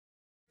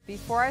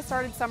Before I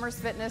started Summers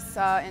Fitness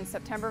in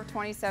September of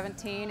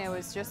 2017, it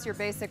was just your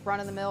basic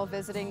run-of-the-mill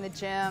visiting the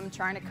gym,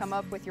 trying to come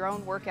up with your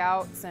own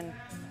workouts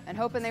and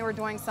hoping they were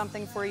doing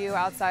something for you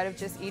outside of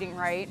just eating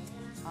right.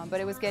 But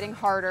it was getting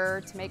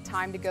harder to make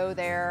time to go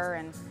there,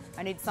 and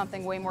I needed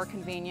something way more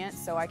convenient,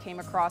 so I came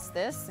across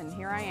this, and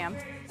here I am.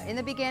 In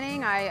the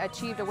beginning, I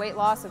achieved a weight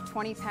loss of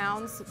 20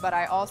 pounds, but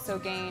I also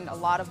gained a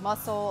lot of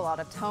muscle, a lot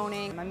of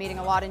toning. I'm meeting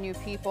a lot of new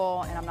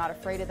people, and I'm not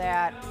afraid of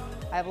that.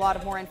 I have a lot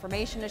of more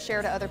information to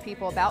share to other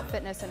people about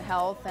fitness and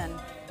health, and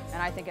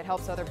I think it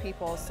helps other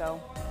people,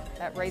 so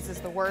that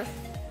raises the worth.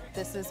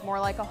 This is more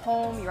like a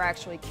home. You're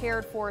actually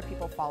cared for.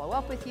 People follow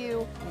up with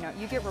you.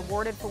 You get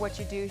rewarded for what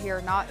you do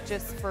here, not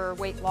just for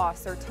weight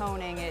loss or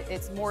toning.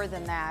 It's more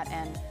than that,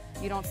 and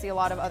you don't see a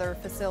lot of other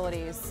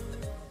facilities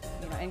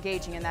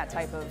engaging in that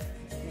type of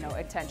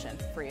attention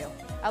for you.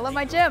 I love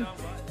my gym.